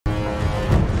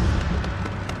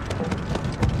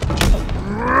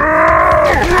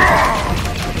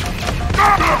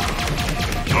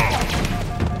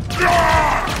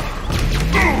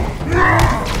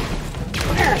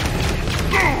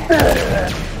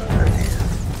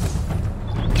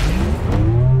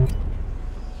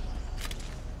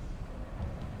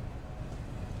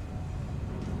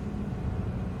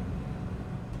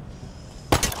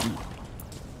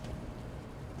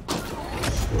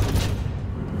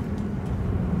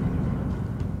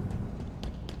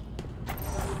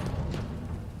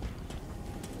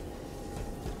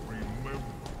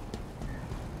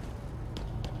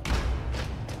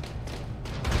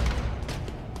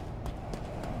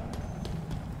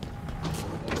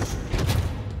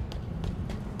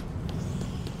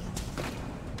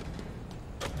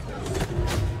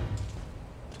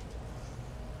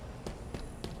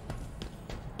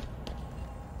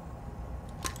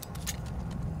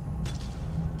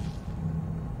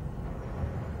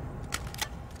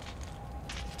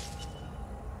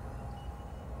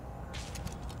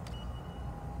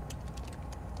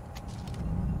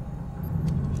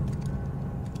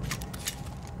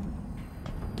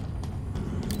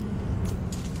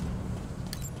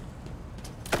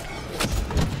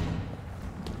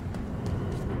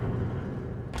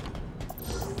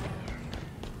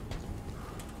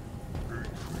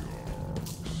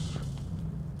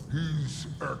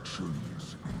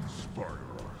actions inspire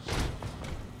us.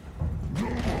 No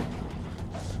more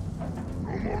bullets.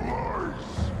 No more lies.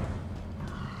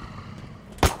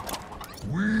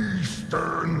 We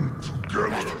stand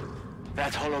together.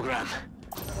 That hologram.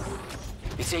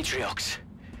 It's Atriox.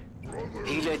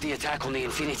 He led the attack on the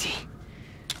Infinity.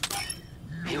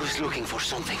 He was looking for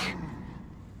something.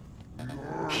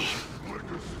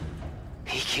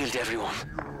 He killed everyone.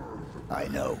 I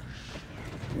know.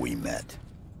 We met.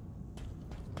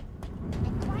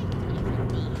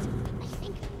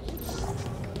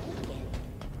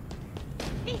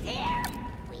 He's here!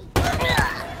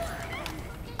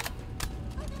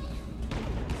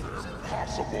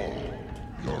 Impossible.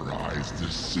 Your eyes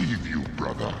deceive you,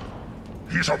 brother.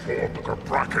 He's aboard the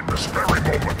Bracken this very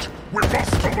moment. We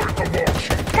must alert the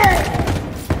warship.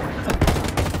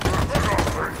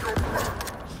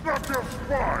 Snap your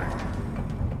spine!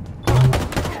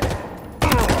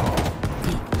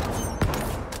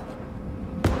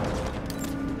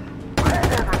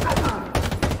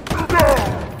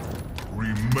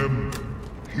 Remember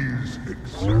his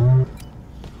example.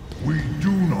 We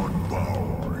do not bow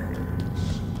our heads.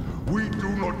 We do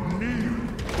not kneel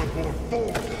before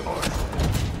false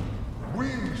idols. We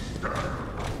stand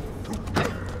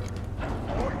together.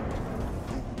 Fight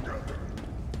together.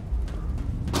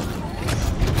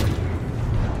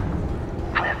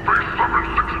 Base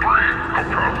 763,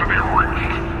 capacity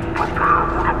reached. Prepare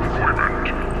for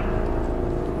deployment.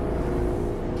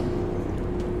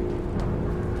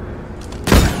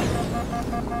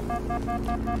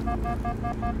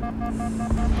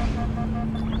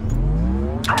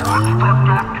 Tower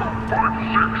Inspector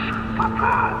 256,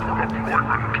 prepare for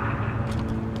deployment.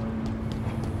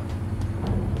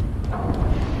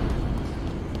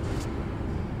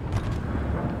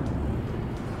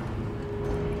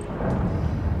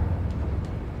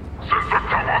 Sensor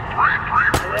Tower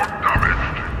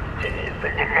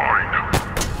 334 damaged.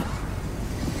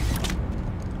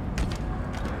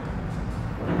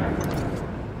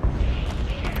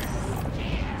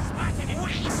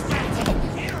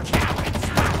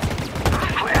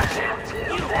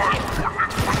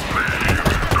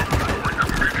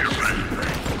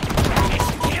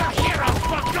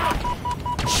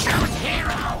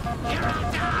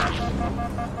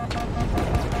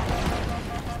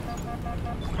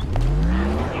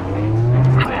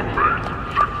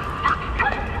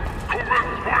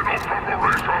 Hold from the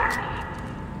line.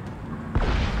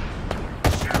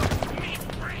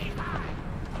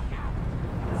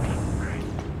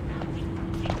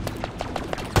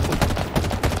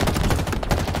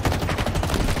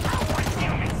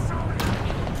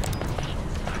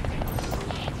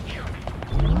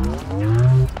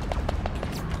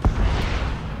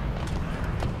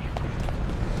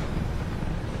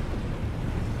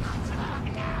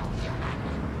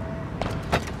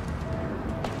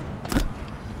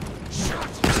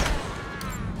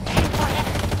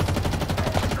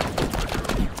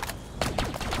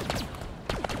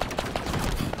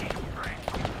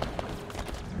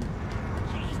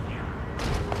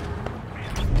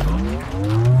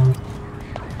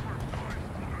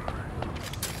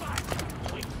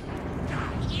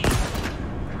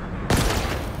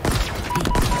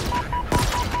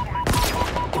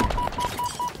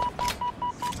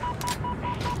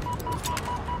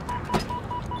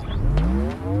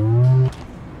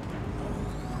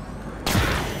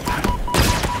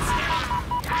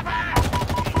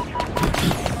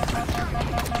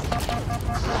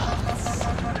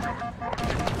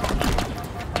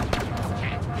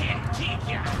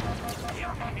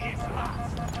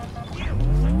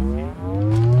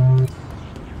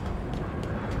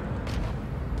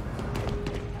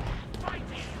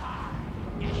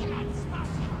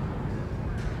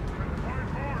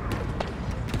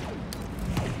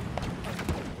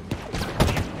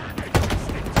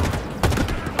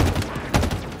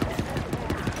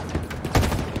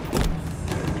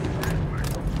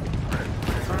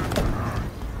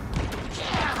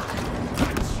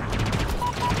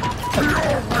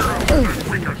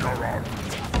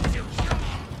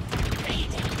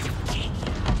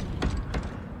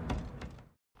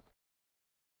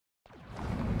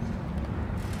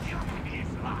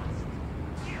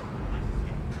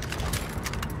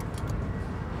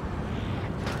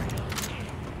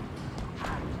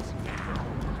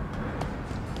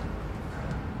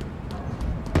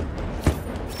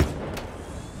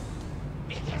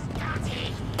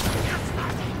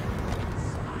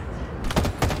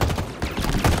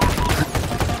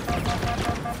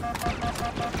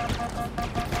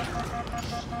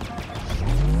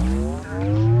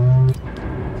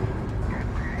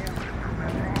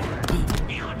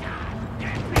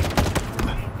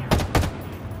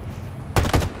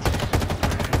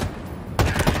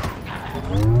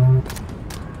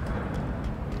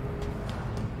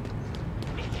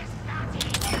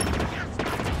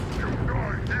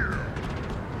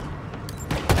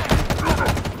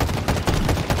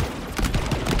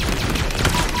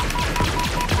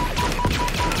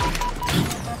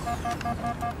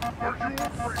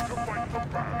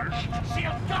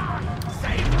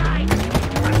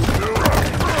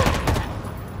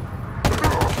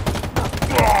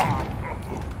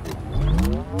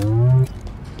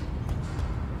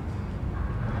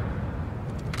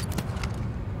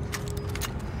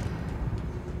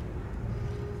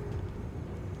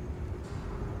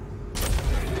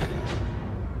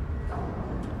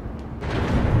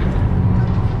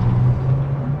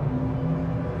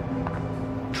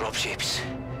 ships,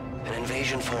 an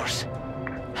invasion force.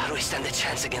 How do we stand a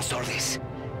chance against all this?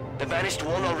 The Banished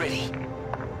won already.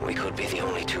 We could be the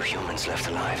only two humans left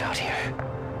alive out here.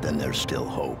 Then there's still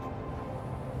hope.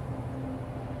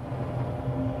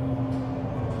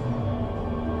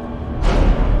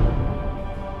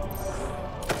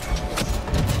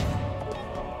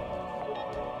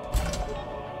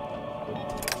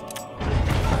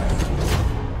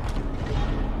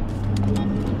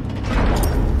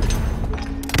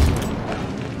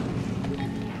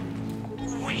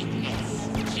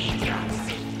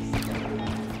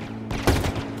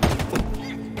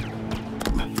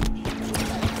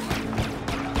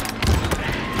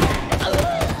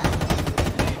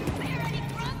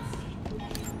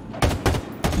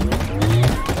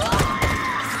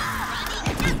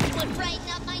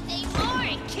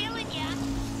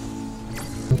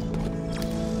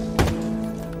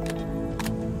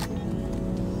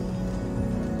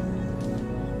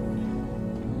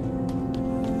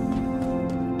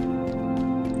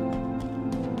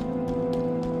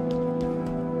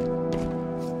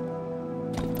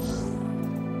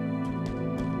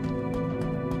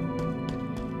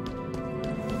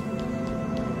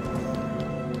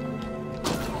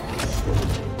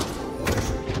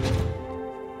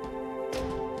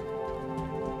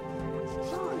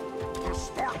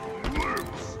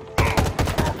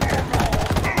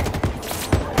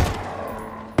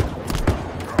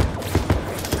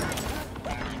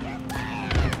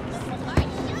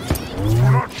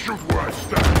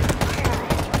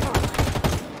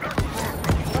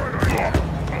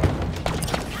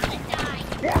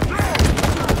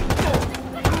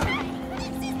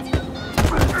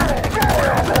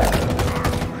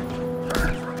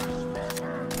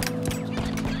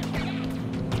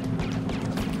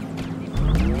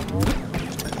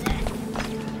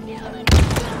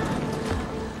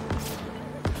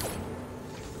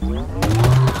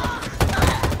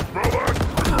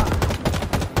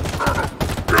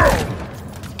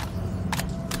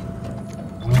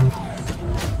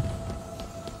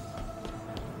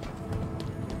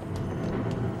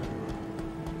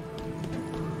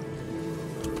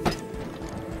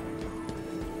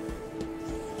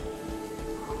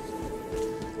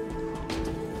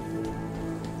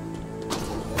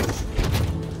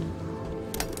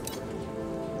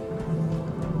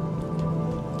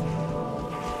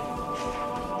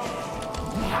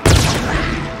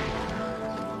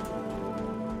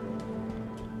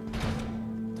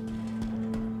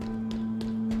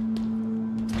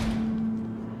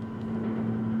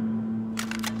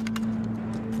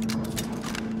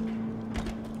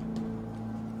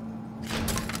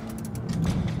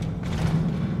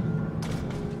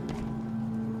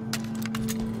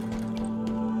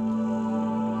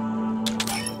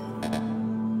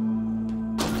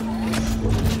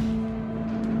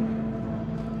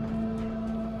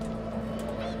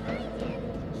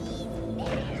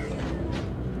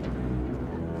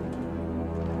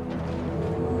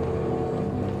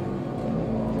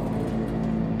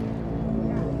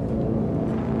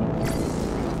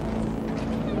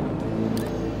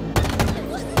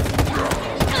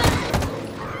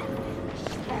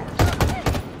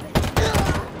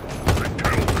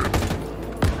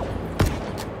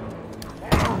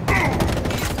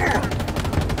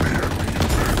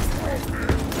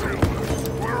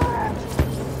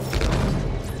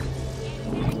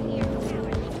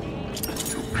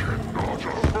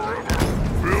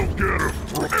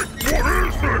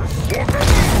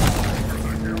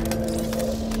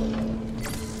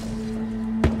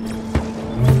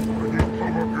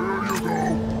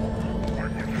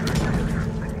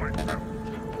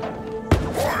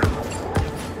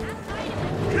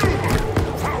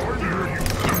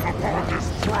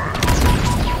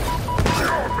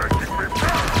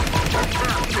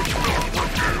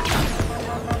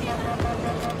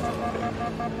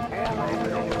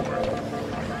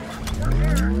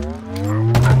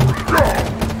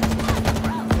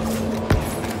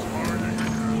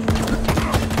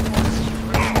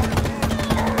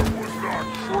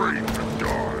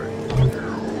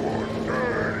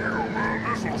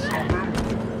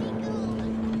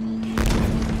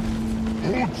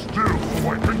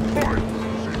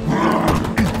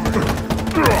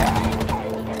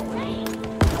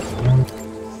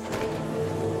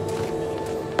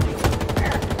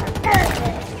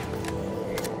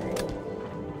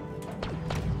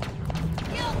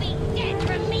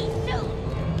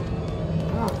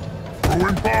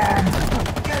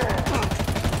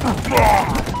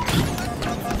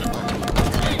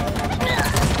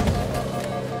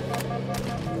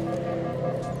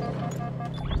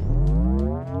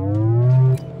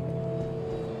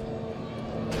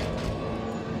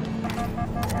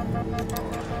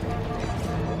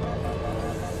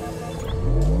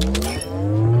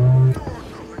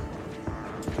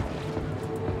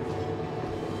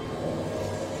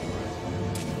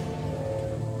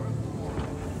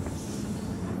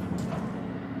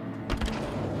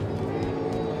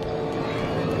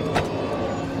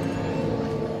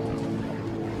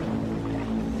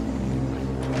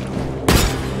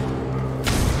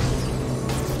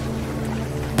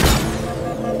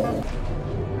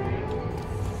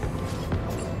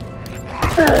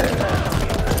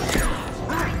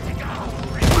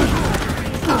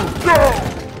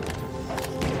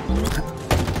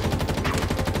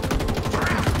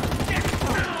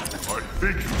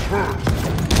 think he's hurt.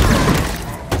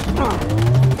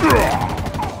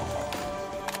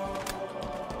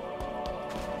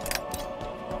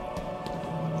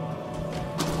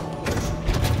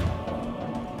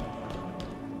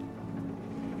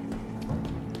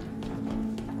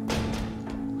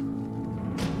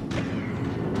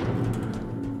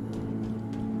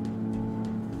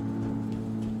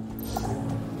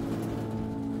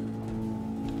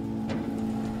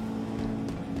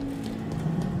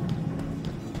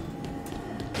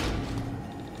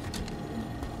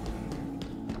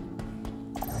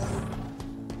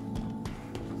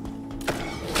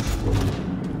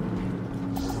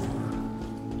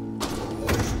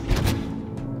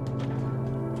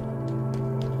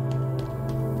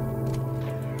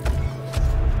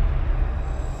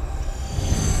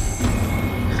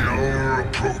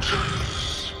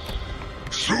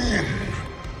 Soon,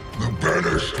 the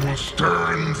banished will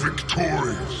stand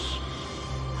victorious.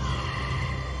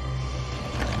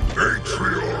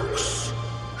 Patriarchs,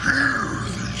 hear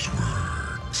these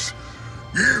words.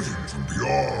 Even from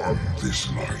beyond this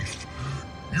life,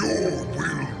 your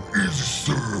will is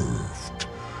served.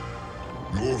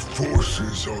 Your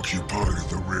forces occupy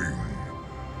the ring.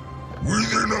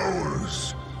 Within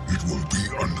hours, it will be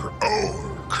under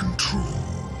our control.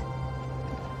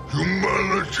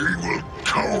 Humanity will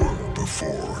cower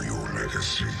before your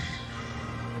legacy.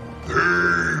 They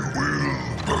will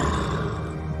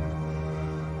burn.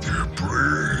 Their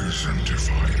praise and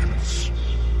defiance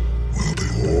will be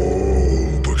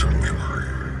all but a memory.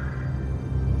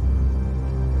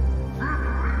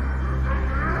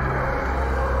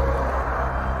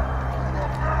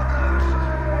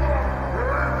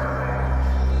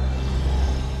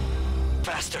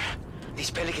 Faster!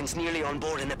 These pelicans nearly on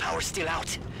board and the power's still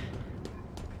out.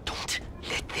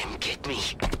 Let them get me.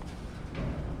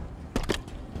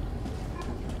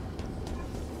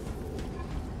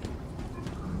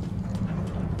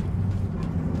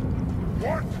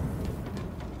 What?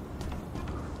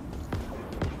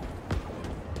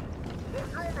 The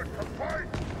human can fight!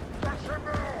 Crush him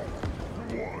now!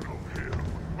 One of him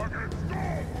against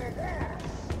all of us!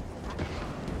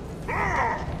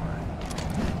 Ah!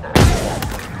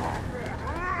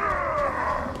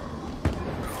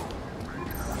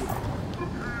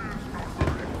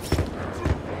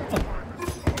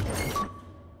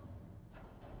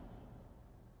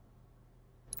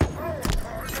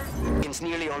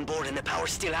 Nearly on board and the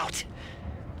power's still out.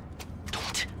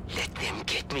 Don't let them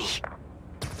get me.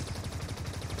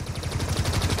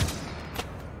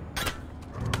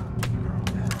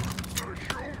 The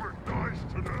human dies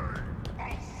today.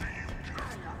 I'll see you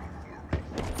cower before me.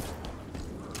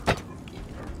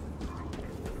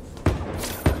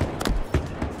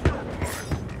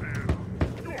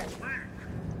 You're weak.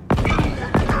 You will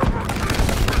never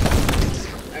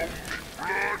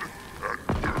take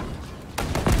blood and dirt.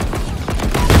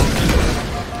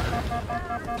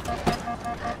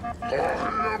 I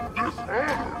am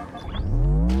dishonored!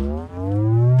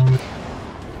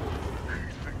 He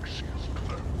thinks he is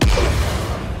clever.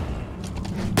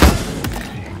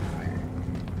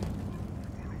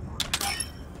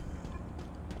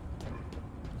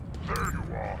 There you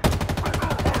are!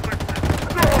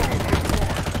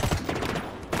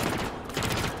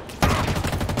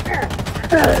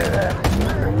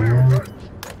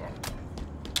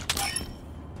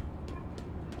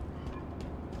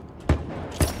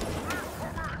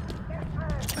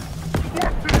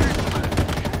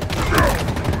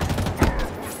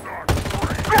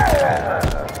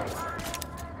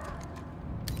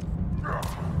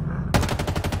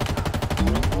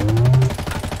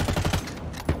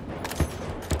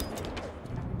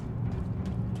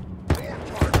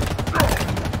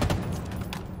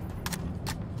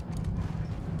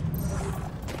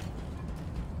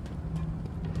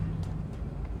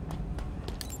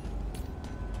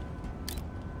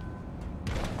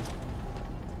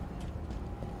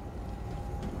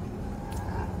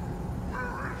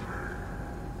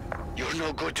 You're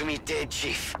no good to me dead,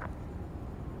 Chief.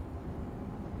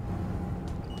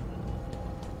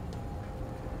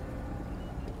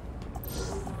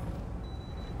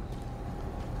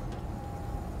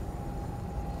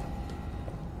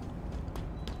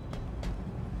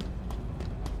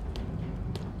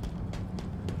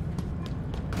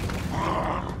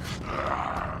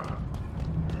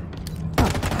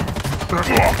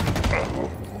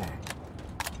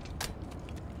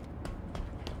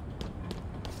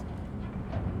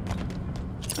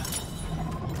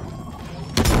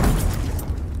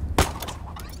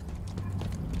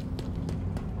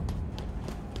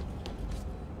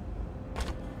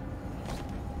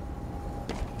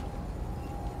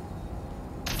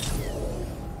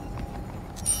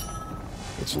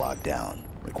 It's locked down.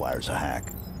 Requires a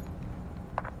hack.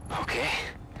 Okay.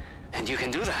 And you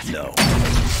can do that? No.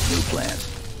 New plan.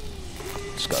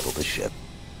 Scuttle the ship.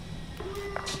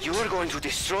 You are going to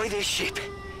destroy this ship?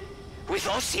 With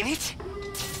us in it?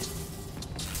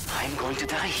 I'm going to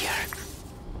die here.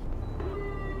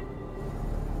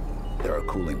 There are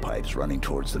cooling pipes running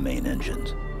towards the main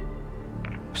engines.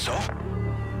 So?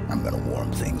 I'm gonna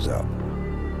warm things up.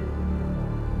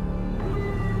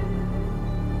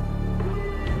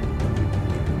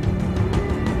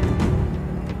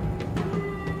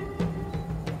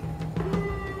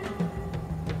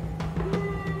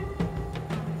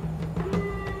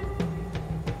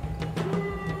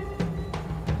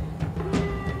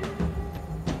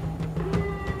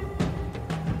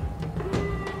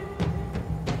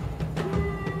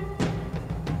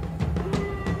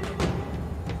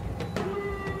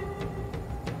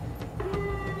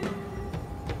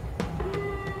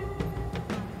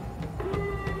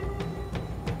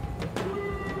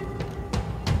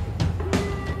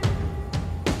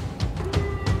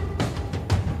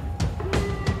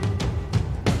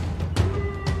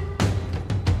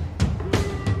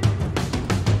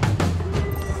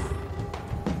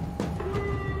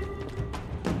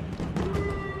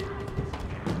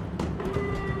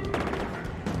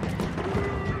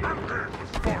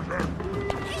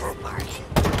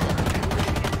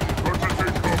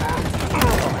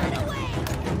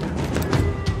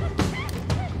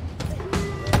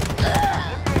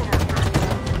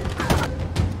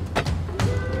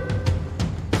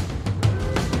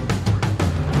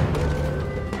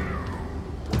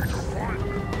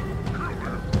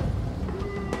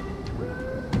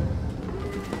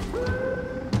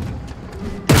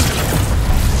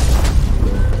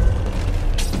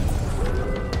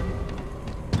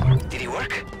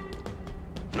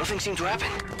 Nothing seemed to happen.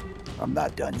 I'm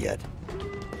not done yet.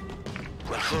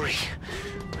 Well, hurry.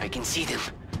 I can see them.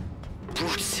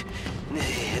 Brutes.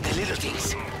 The little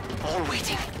things. All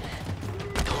waiting.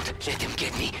 Don't let them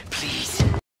get me,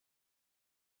 please.